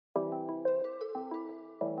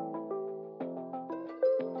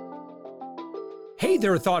Hey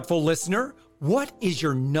there, thoughtful listener. What is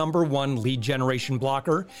your number one lead generation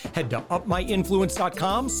blocker? Head to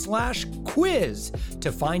upmyinfluence.com/quiz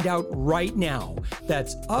to find out right now.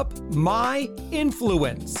 That's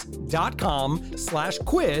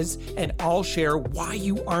upmyinfluence.com/quiz, and I'll share why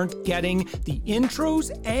you aren't getting the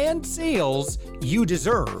intros and sales you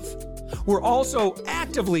deserve. We're also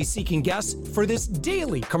actively seeking guests for this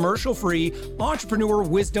daily commercial-free entrepreneur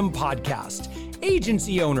wisdom podcast.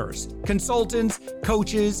 Agency owners, consultants,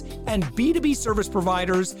 coaches, and B2B service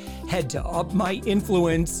providers, head to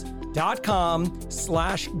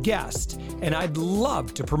upmyinfluence.com/guest. And I'd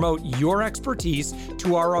love to promote your expertise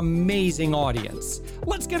to our amazing audience.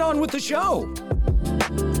 Let's get on with the show.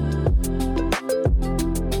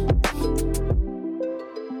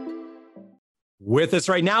 With us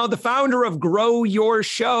right now, the founder of Grow Your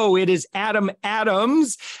Show. It is Adam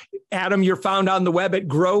Adams. Adam, you're found on the web at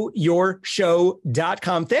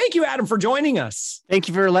growyourshow.com. Thank you, Adam, for joining us. Thank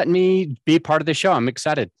you for letting me be part of the show. I'm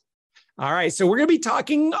excited. All right. So we're going to be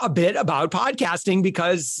talking a bit about podcasting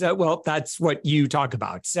because, that's what you talk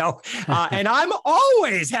about. So, and I'm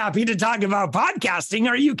always happy to talk about podcasting.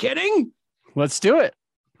 Are you kidding? Let's do it.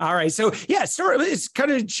 All right. So let's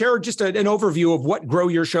kind of share just an overview of what Grow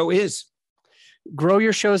Your Show is. Grow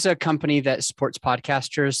Your Show is a company that supports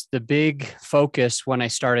podcasters. The big focus when I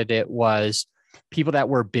started it was people that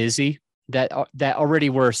were busy, that already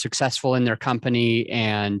were successful in their company,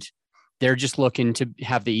 and they're just looking to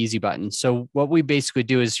have the easy button. So what we basically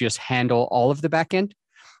do is just handle all of the back end.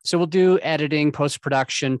 So we'll do editing,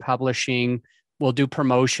 post-production, publishing, we'll do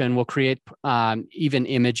promotion, we'll create even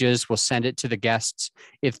images, we'll send it to the guests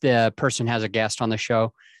if the person has a guest on the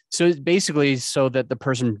show. So it's basically so that the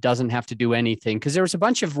person doesn't have to do anything, because there was a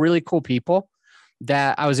bunch of really cool people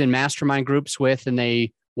that I was in mastermind groups with, and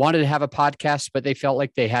they wanted to have a podcast, but they felt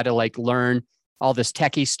like they had to learn all this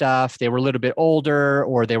techie stuff. They were a little bit older,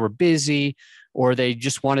 or they were busy, or they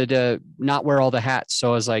just wanted to not wear all the hats. So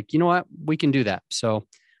I was like, you know what, we can do that. So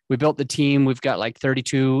we built the team. We've got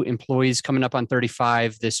 32 employees coming up on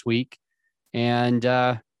 35 this week. And,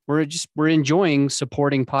 we're enjoying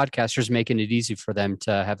supporting podcasters, making it easy for them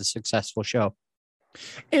to have a successful show.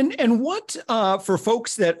 And what, for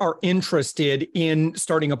folks that are interested in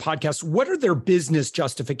starting a podcast, what are their business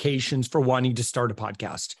justifications for wanting to start a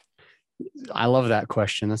podcast? I love that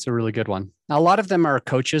question. That's a really good one. A lot of them are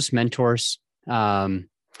coaches, mentors. Some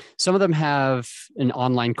of them have an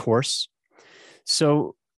online course.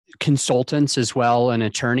 So consultants as well, and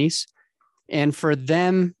attorneys. And for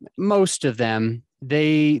them, most of them,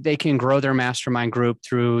 they can grow their mastermind group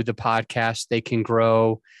through the podcast. They can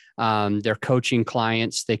grow their coaching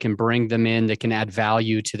clients. They can bring them in. They can add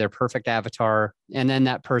value to their perfect avatar. And then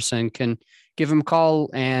that person can give them a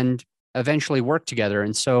call and eventually work together.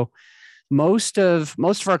 And so most of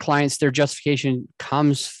our clients, their justification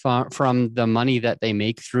comes from the money that they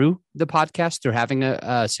make through the podcast, through having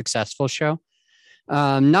a successful show.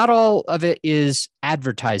 Not all of it is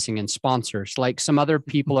advertising and sponsors. Like some other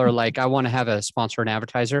people are like, I want to have a sponsor and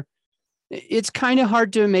advertiser. It's kind of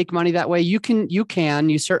hard to make money that way. You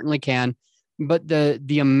certainly can, but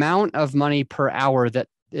the amount of money per hour that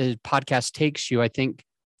the podcast takes you, I think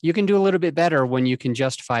you can do a little bit better when you can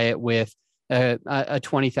justify it with a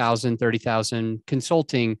 $20,000, $30,000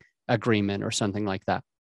 consulting agreement or something like that.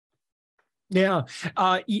 Yeah.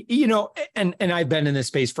 And I've been in this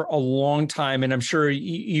space for a long time, and I'm sure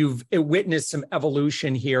you've witnessed some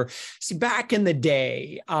evolution here. See, back in the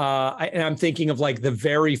day, and I'm thinking of the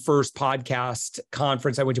very first podcast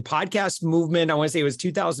conference I went to, Podcast Movement. I want to say it was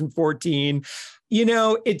 2014.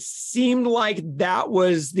 It seemed like that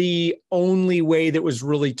was the only way that was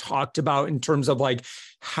really talked about in terms of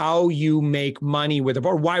how you make money with it,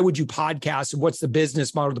 or why would you podcast? What's the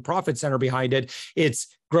business model, the profit center behind it? It's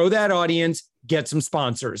grow that audience, get some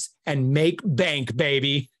sponsors, and make bank,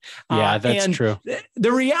 baby. Yeah, that's true.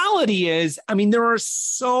 The reality is, there are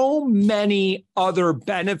so many other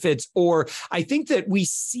benefits, or I think that we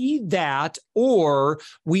see that, or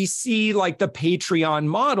we see the Patreon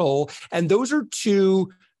model, and those are two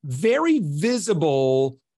very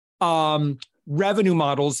visible revenue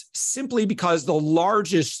models, simply because the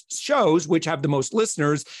largest shows, which have the most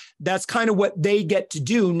listeners, that's kind of what they get to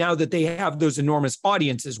do now that they have those enormous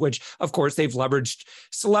audiences, which of course they've leveraged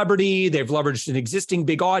celebrity, they've leveraged an existing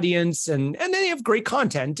big audience, and they have great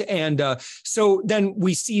content. And so then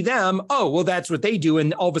we see them, oh, well, that's what they do.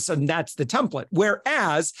 And all of a sudden that's the template.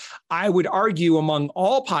 Whereas I would argue among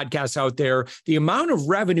all podcasts out there, the amount of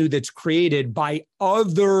revenue that's created by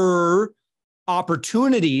other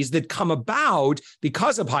opportunities that come about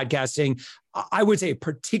because of podcasting, I would say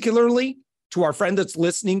particularly to our friend that's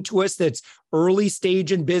listening to us that's early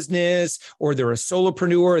stage in business, or they're a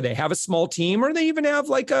solopreneur, they have a small team, or they even have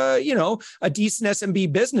like a decent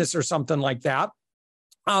SMB business or something like that.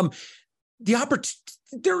 The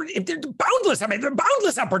opportunity, they're boundless. I mean, they're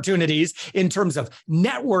boundless opportunities in terms of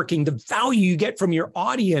networking, the value you get from your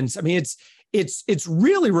audience. I mean, it's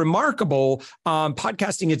really remarkable.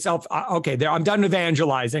 Podcasting itself. Okay, there. I'm done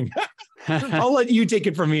evangelizing. I'll let you take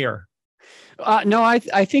it from here. No, I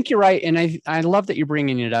think you're right. And I love that you're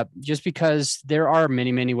bringing it up, just because there are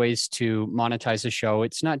many, many ways to monetize a show.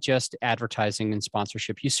 It's not just advertising and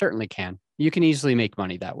sponsorship. You certainly can. You can easily make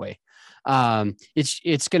money that way. It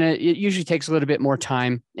usually takes a little bit more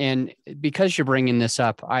time. And because you're bringing this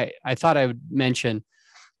up, I thought I would mention,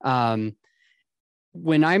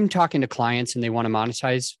 when I'm talking to clients and they want to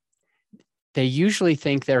monetize, they usually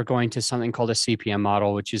think they're going to something called a CPM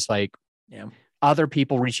model, which is like other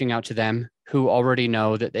people reaching out to them who already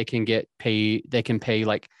know that they can pay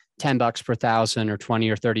like $10 per thousand or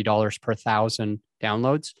 $20 or $30 per thousand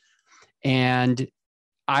downloads. And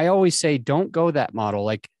I always say, don't go that model.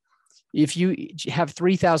 Like, if you have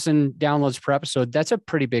 3,000 downloads per episode, that's a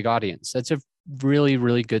pretty big audience. That's a really,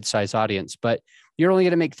 really good size audience, but you're only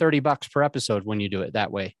going to make $30 per episode when you do it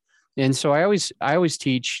that way. And so I always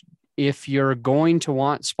teach, if you're going to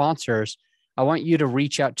want sponsors, I want you to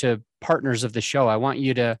reach out to partners of the show. I want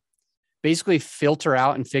you to basically filter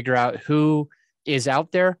out and figure out who is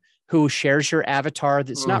out there, who shares your avatar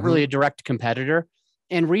that's not really a direct competitor,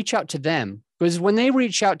 and reach out to them. Because when they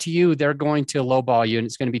reach out to you, they're going to lowball you, and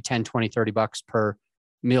it's going to be 10, 20, $30 per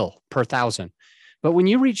mil, per thousand. But when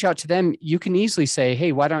you reach out to them, you can easily say,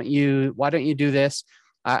 hey, why don't you do this?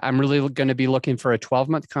 I'm really going to be looking for a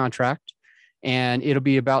 12-month contract, and it'll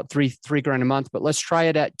be about $3,000 a month, but let's try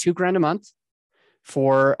it at $2,000 a month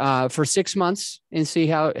for 6 months and see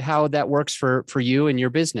how that works for you and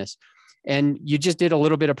your business. And you just did a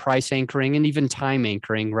little bit of price anchoring and even time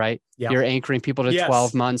anchoring, right? Yeah. You're anchoring people to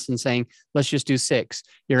 12 months and saying, let's just do 6.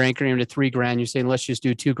 You're anchoring them to $3,000. You're saying, let's just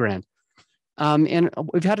do $2,000. And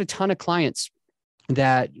we've had a ton of clients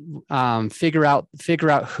that figure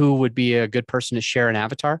out who would be a good person to share an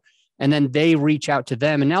avatar. And then they reach out to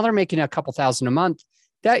them, and now they're making a couple thousand a month.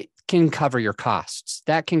 That can cover your costs.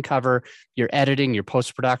 That can cover your editing, your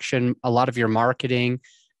post-production, a lot of your marketing,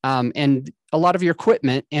 and a lot of your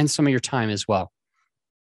equipment, and some of your time as well.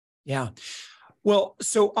 Yeah. Well,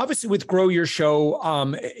 so obviously with Grow Your Show,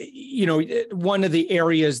 one of the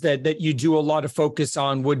areas that you do a lot of focus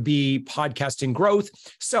on would be podcasting growth.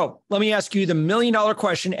 So let me ask you the $1 million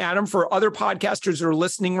question, Adam, for other podcasters who are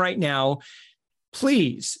listening right now.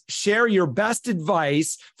 Please share your best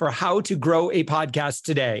advice for how to grow a podcast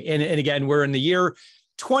today. And again, we're in the year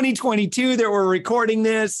 2022 that we're recording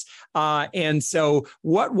this. And so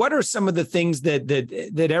what are some of the things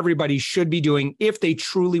that everybody should be doing if they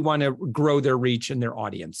truly want to grow their reach and their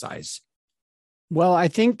audience size? Well, I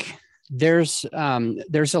think there's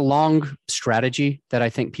a long strategy that I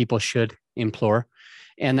think people should implore.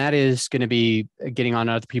 And that is going to be getting on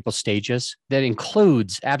other people's stages. That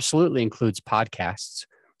absolutely includes podcasts.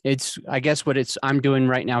 It's, I guess, I'm doing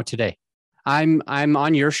right now today. I'm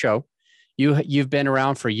on your show. You've been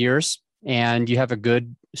around for years and you have a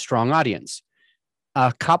good, strong audience.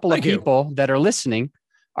 A couple of people that are listening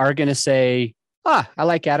are going to say, I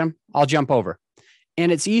like Adam, I'll jump over.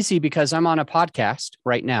 And it's easy because I'm on a podcast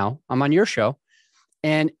right now. I'm on your show,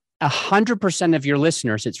 and 100% of your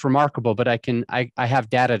listeners, it's remarkable, but I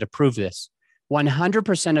have data to prove this.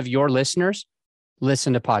 100% of your listeners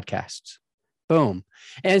listen to podcasts. Boom.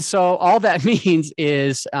 And so all that means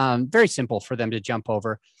is very simple for them to jump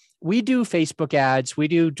over. We do Facebook ads, we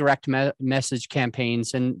do direct message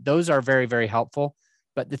campaigns, and those are very, very helpful.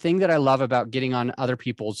 But the thing that I love about getting on other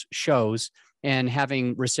people's shows and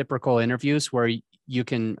having reciprocal interviews where you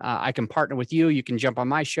can, I can partner with you, you can jump on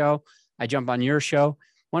my show, I jump on your show.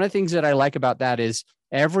 One of the things that I like about that is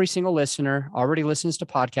every single listener already listens to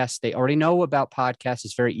podcasts. They already know about podcasts.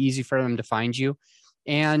 It's very easy for them to find you.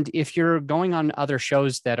 And if you're going on other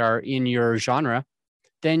shows that are in your genre,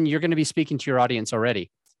 then you're going to be speaking to your audience already.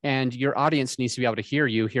 And your audience needs to be able to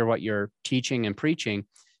hear what you're teaching and preaching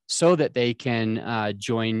so that they can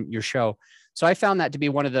join your show. So I found that to be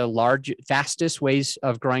one of the fastest ways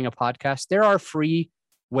of growing a podcast. There are free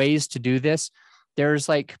ways to do this. There's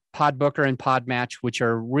like Podbooker and Podmatch, which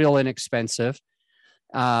are real inexpensive.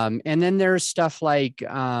 And then there's stuff like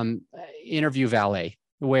Interview Valet,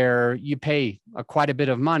 where you pay quite a bit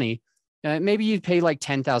of money. Maybe you pay like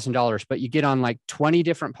 $10,000, but you get on like 20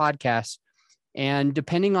 different podcasts. And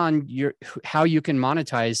depending on how you can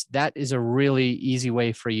monetize, that is a really easy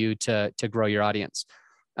way for you to grow your audience.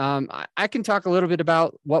 I can talk a little bit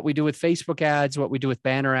about what we do with Facebook ads, what we do with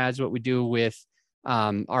banner ads, what we do with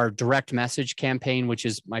our direct message campaign, which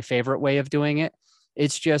is my favorite way of doing it.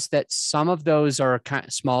 It's just that some of those are kind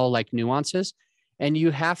of small, like nuances, and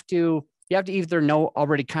you have to either know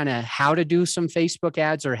already kind of how to do some Facebook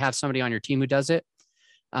ads or have somebody on your team who does it.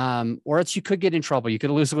 Or else you could get in trouble. You could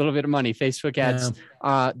lose a little bit of money. Facebook ads,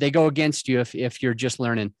 they go against you if you're just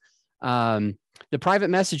learning. The private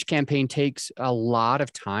message campaign takes a lot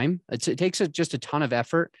of time. It takes just a ton of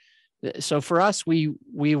effort. So for us, we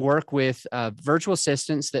work with virtual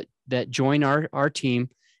assistants that join our team,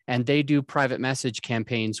 and they do private message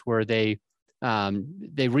campaigns where they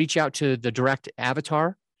reach out to the direct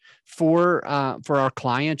avatar for our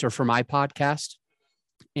client or for my podcast,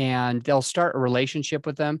 and they'll start a relationship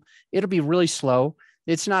with them. It'll be really slow.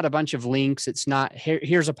 It's not a bunch of links. It's not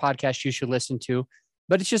here's a podcast you should listen to,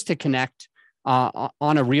 but it's just to connect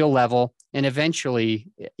on a real level. And eventually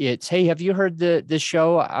it's, hey, have you heard this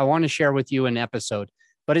show? I want to share with you an episode,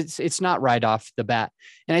 but it's not right off the bat.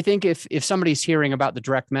 And I think if somebody's hearing about the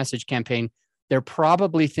direct message campaign, they're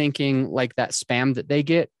probably thinking like that spam that they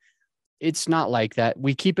get. It's not like that.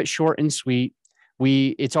 We keep it short and sweet.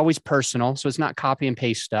 It's always personal. So it's not copy and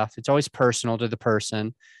paste stuff. It's always personal to the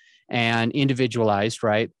person and individualized,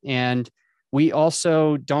 right? And we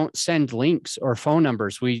also don't send links or phone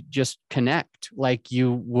numbers. We just connect like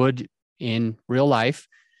you would in real life.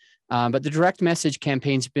 But the direct message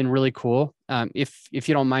campaign's been really cool. If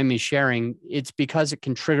you don't mind me sharing, it's because it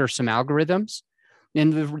can trigger some algorithms.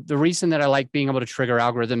 And the reason that I like being able to trigger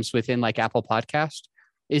algorithms within like Apple Podcast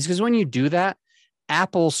is because when you do that,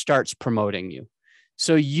 Apple starts promoting you.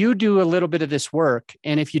 So you do a little bit of this work,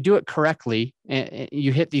 and if you do it correctly, and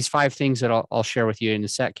you hit these 5 things that I'll share with you in a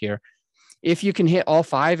sec here. If you can hit all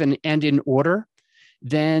 5 and in order,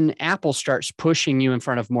 then Apple starts pushing you in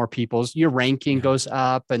front of more people's. Your ranking goes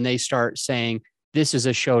up, and they start saying, this is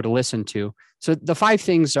a show to listen to. So the 5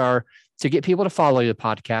 things are to get people to follow the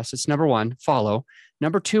podcast. It's number 1, follow.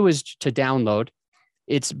 Number 2 is to download.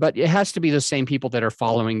 But it has to be the same people that are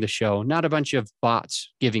following the show, not a bunch of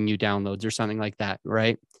bots giving you downloads or something like that,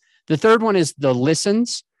 right? The third one is the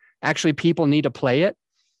listens. Actually, people need to play it.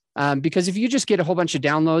 Because if you just get a whole bunch of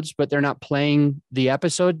downloads, but they're not playing the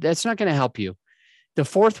episode, that's not going to help you. The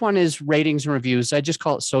fourth one is ratings and reviews. I just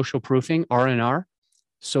call it social proofing, R&R,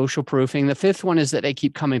 social proofing. The fifth one is that they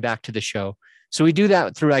keep coming back to the show. So we do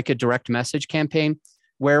that through like a direct message campaign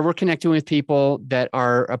where we're connecting with people that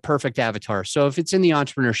are a perfect avatar. So if it's in the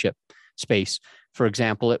entrepreneurship space, for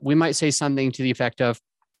example, we might say something to the effect of,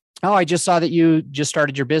 oh, I just saw that you just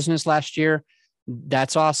started your business last year.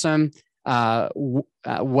 That's awesome.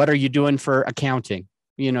 What are you doing for accounting?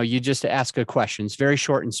 You just ask a question. It's very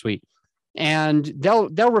short and sweet. And they'll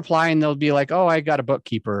reply and they'll be like, oh, I got a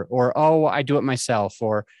bookkeeper, or, oh, I do it myself,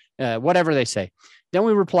 or whatever they say. Then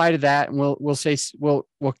we reply to that and we'll say, we'll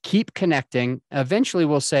keep connecting. Eventually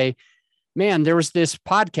we'll say, man, there was this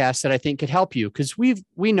podcast that I think could help you, because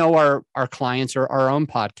we know our clients or our own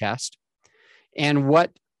podcast and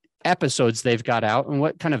what episodes they've got out and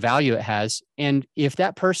what kind of value it has. And if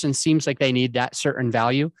that person seems like they need that certain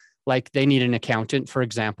value, like they need an accountant, for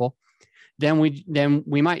example, then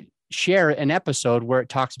we might share an episode where it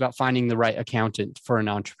talks about finding the right accountant for an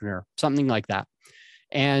entrepreneur, something like that.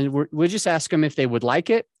 And we'll just ask them if they would like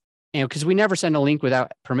it. And because we never send a link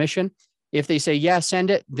without permission. If they say, yeah,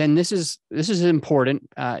 send it, then this is important.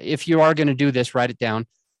 If you are going to do this, write it down.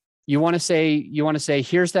 You want to say,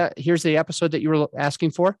 here's the episode that you were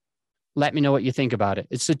asking for. Let me know what you think about it.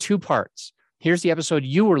 It's the 2 parts. Here's the episode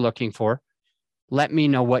you were looking for. Let me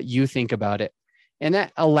know what you think about it. And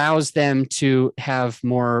that allows them to have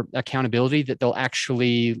more accountability that they'll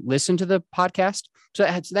actually listen to the podcast. So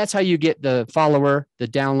that's how you get the follower, the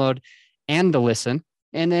download, and the listen.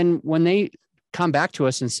 And then when they come back to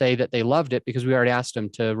us and say that they loved it, because we already asked them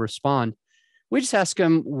to respond, we just ask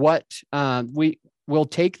them what we'll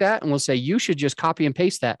take that and we'll say, you should just copy and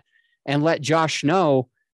paste that and let Josh know.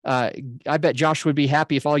 I bet Josh would be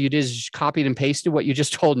happy if all you did is just copied and pasted what you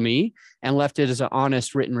just told me and left it as an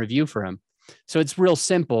honest written review for him. So it's real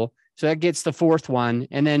simple. So that gets the 4th one.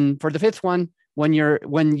 And then for the 5th one, when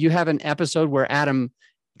you have an episode where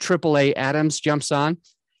AAA Adams jumps on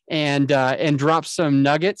and drops some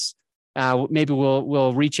nuggets, maybe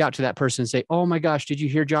we'll reach out to that person and say, oh my gosh, did you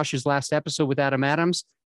hear Josh's last episode with Adam Adams?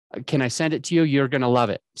 Can I send it to you? You're going to love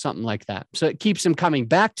it. Something like that. So it keeps them coming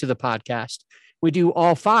back to the podcast. We do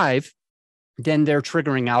all 5, then they're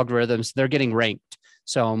triggering algorithms. They're getting ranked.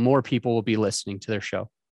 So more people will be listening to their show.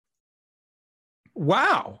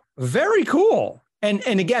 Wow. Very cool. And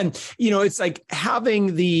again, it's like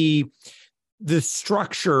having the the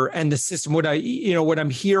structure and the system, what I'm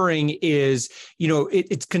hearing is,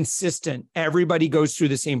 it's consistent. Everybody goes through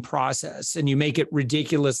the same process, and you make it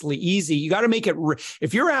ridiculously easy. You got to make it,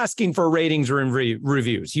 if you're asking for ratings or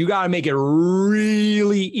reviews, you got to make it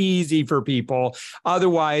really easy for people.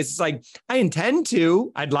 Otherwise, it's like,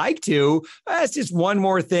 I'd like to, it's just one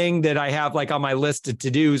more thing that I have like on my list of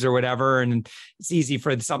to-dos or whatever. And it's easy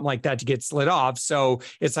for something like that to get slid off. So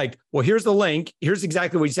it's like, well, here's the link. Here's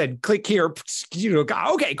exactly what you said. Click here.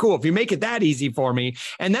 Okay, cool. If you make it that easy for me.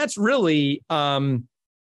 And that's really,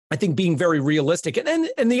 I think, being very realistic.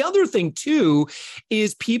 And the other thing too,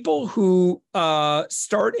 is people who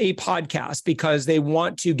start a podcast because they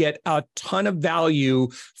want to get a ton of value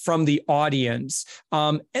from the audience.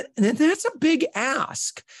 And that's a big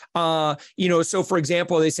ask. So for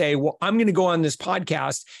example, they say, well, I'm going to go on this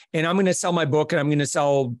podcast and I'm going to sell my book and I'm going to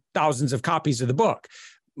sell thousands of copies of the book.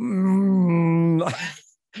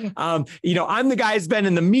 I'm the guy who's been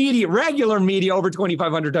in the regular media over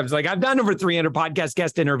 2,500 times. Like, I've done over 300 podcast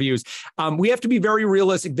guest interviews. We have to be very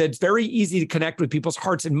realistic that it's very easy to connect with people's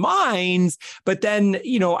hearts and minds. But then,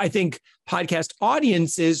 I think podcast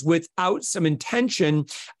audiences without some intention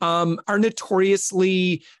are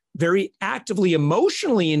notoriously very actively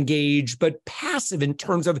emotionally engaged, but passive in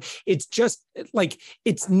terms of, it's just like,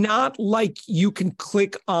 it's not like you can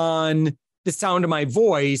click on the sound of my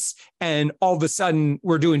voice and all of a sudden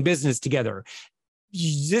we're doing business together.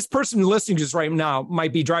 This person listening to this right now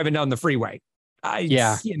might be driving down the freeway.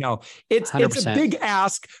 It's 100%. A big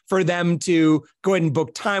ask for them to go ahead and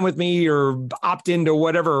book time with me or opt into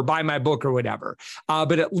whatever, or buy my book or whatever.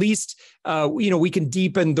 But at least, we can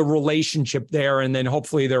deepen the relationship there. And then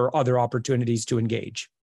hopefully there are other opportunities to engage.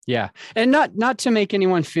 Yeah. And not to make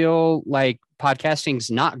anyone feel like podcasting's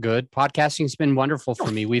not good. Podcasting's been wonderful for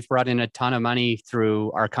me. We've brought in a ton of money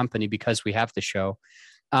through our company because we have the show.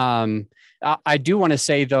 I do want to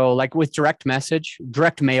say though, like with direct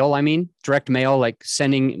mail, like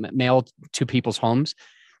sending mail to people's homes,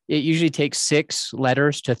 it usually takes 6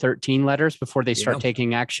 letters to 13 letters before they start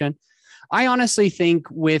taking action. I honestly think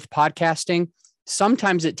with podcasting,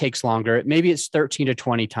 sometimes it takes longer. Maybe it's 13 to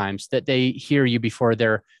 20 times that they hear you before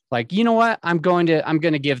they're like, you know what, I'm going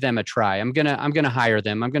to give them a try. I'm going to hire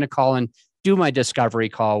them. I'm going to call and do my discovery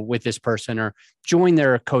call with this person or join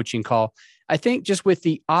their coaching call. I think just with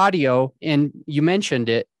the audio, and you mentioned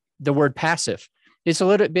it, the word passive, it's a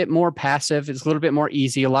little bit more passive. It's a little bit more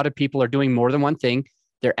easy. A lot of people are doing more than one thing.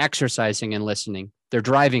 They're exercising and listening. They're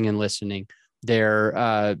driving and listening.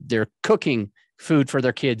 They're cooking food for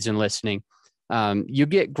their kids and listening. You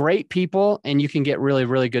get great people and you can get really,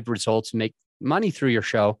 really good results and make money through your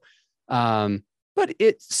show. But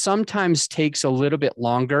it sometimes takes a little bit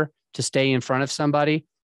longer to stay in front of somebody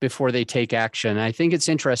before they take action. And I think it's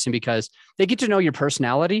interesting because they get to know your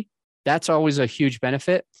personality. That's always a huge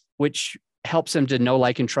benefit, which helps them to know,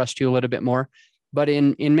 like, and trust you a little bit more. But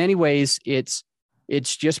in many ways, it's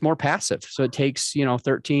just more passive. So it takes,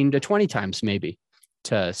 13 to 20 times maybe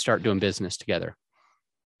to start doing business together.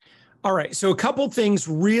 All right. So a couple things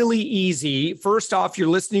really easy. First off, you're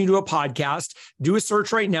listening to a podcast. Do a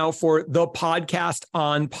search right now for the podcast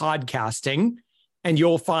on podcasting, and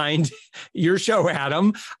you'll find your show,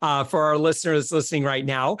 Adam, for our listeners listening right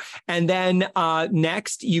now. And then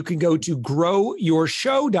next, you can go to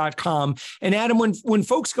growyourshow.com. And Adam, when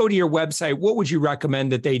folks go to your website, what would you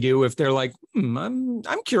recommend that they do if they're like, I'm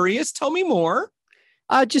curious, tell me more?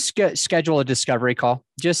 Just schedule a discovery call.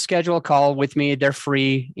 Just schedule a call with me. They're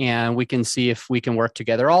free, and we can see if we can work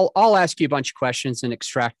together. I'll ask you a bunch of questions and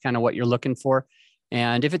extract kind of what you're looking for.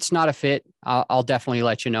 And if it's not a fit, I'll definitely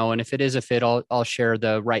let you know. And if it is a fit, I'll share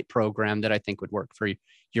the right program that I think would work for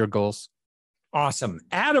your goals. Awesome.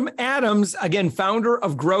 Adam Adams, again, founder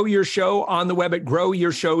of Grow Your Show, on the web at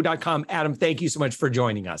growyourshow.com. Adam, thank you so much for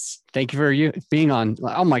joining us. Thank you for being on.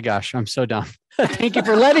 Oh my gosh, I'm so dumb. Thank you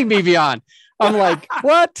for letting me be on. I'm like,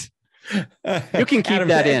 what? You can keep Adam,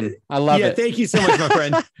 that in. I love it. Thank you so much, my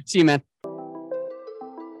friend. See you, man.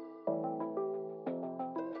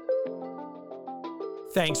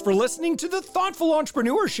 Thanks for listening to the Thoughtful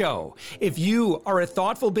Entrepreneur Show. If you are a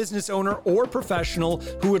thoughtful business owner or professional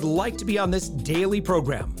who would like to be on this daily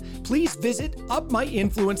program, please visit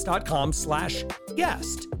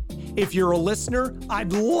upmyinfluence.com/guest. If you're a listener,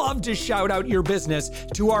 I'd love to shout out your business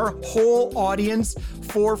to our whole audience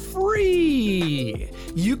for free.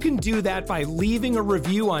 You can do that by leaving a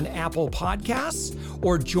review on Apple Podcasts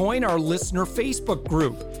or join our listener Facebook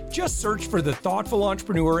group. Just search for The Thoughtful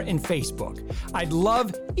Entrepreneur in Facebook. I'd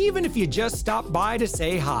love, even if you just stop by to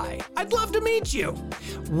say hi, I'd love to meet you.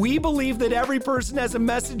 We believe that every person has a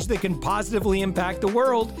message that can positively impact the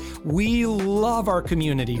world. We love our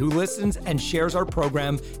community who listens and shares our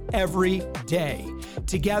program every day.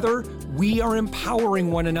 Together, we are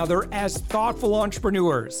empowering one another as thoughtful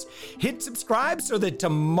entrepreneurs. Hit subscribe so that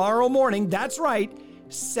tomorrow morning, that's right,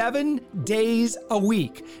 7 days a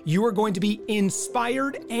week, you are going to be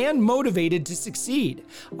inspired and motivated to succeed.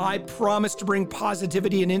 I promise to bring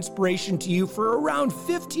positivity and inspiration to you for around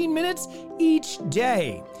 15 minutes each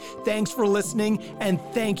day. Thanks for listening, and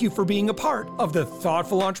thank you for being a part of the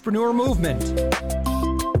Thoughtful Entrepreneur movement.